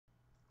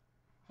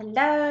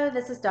Hello,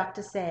 this is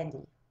Dr.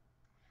 Sandy.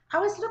 I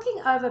was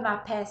looking over my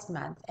past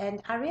month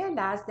and I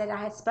realized that I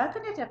had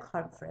spoken at a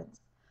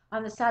conference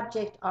on the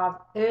subject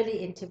of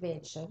early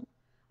intervention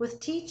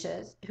with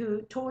teachers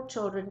who taught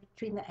children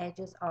between the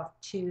ages of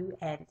 2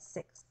 and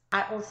 6.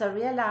 I also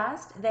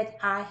realized that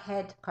I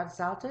had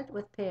consulted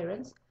with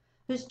parents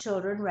whose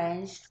children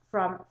ranged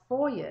from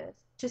 4 years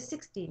to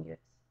 16 years.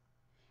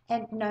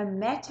 And no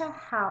matter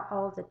how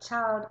old the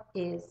child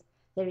is,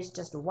 there is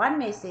just one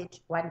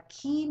message, one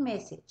key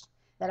message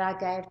that I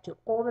gave to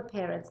all the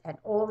parents and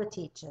all the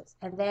teachers,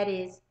 and that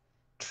is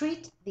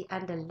treat the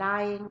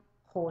underlying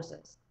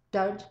causes.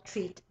 Don't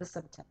treat the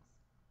symptoms.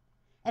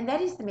 And that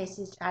is the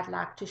message I'd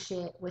like to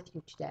share with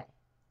you today.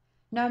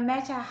 No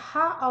matter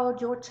how old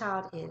your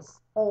child is,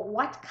 or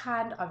what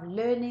kind of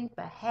learning,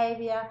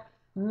 behavior,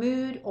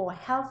 mood, or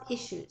health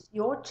issues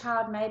your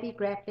child may be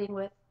grappling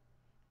with,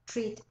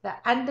 treat the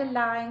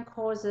underlying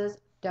causes,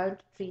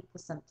 don't treat the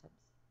symptoms.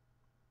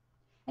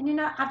 And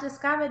I've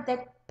discovered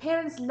that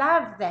parents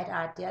love that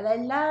idea.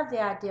 They love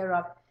the idea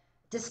of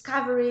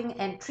discovering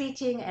and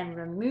treating and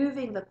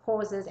removing the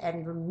causes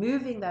and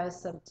removing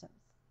those symptoms.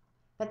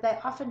 But they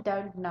often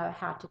don't know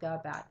how to go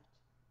about it.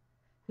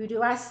 Who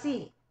do I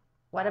see?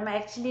 What am I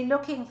actually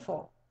looking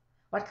for?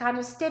 What kind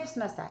of steps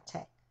must I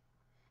take?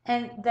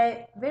 And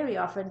they very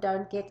often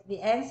don't get the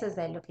answers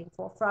they're looking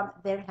for from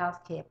their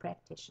healthcare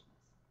practitioners.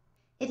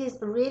 It is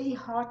really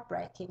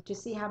heartbreaking to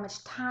see how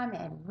much time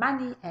and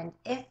money and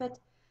effort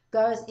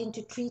goes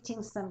into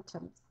treating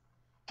symptoms,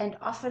 and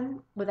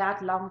often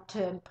without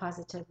long-term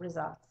positive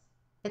results.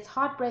 It's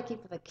heartbreaking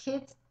for the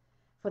kids,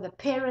 for the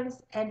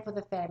parents, and for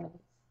the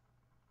families.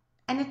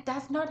 And it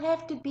does not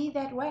have to be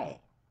that way.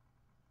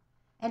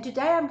 And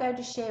today I'm going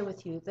to share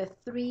with you the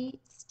 3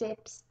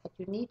 steps that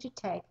you need to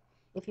take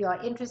if you are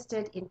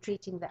interested in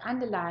treating the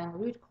underlying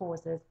root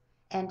causes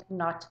and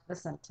not the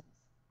symptoms.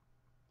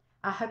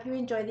 I hope you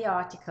enjoy the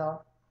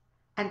article.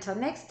 Until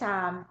next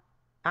time,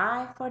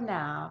 bye for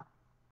now.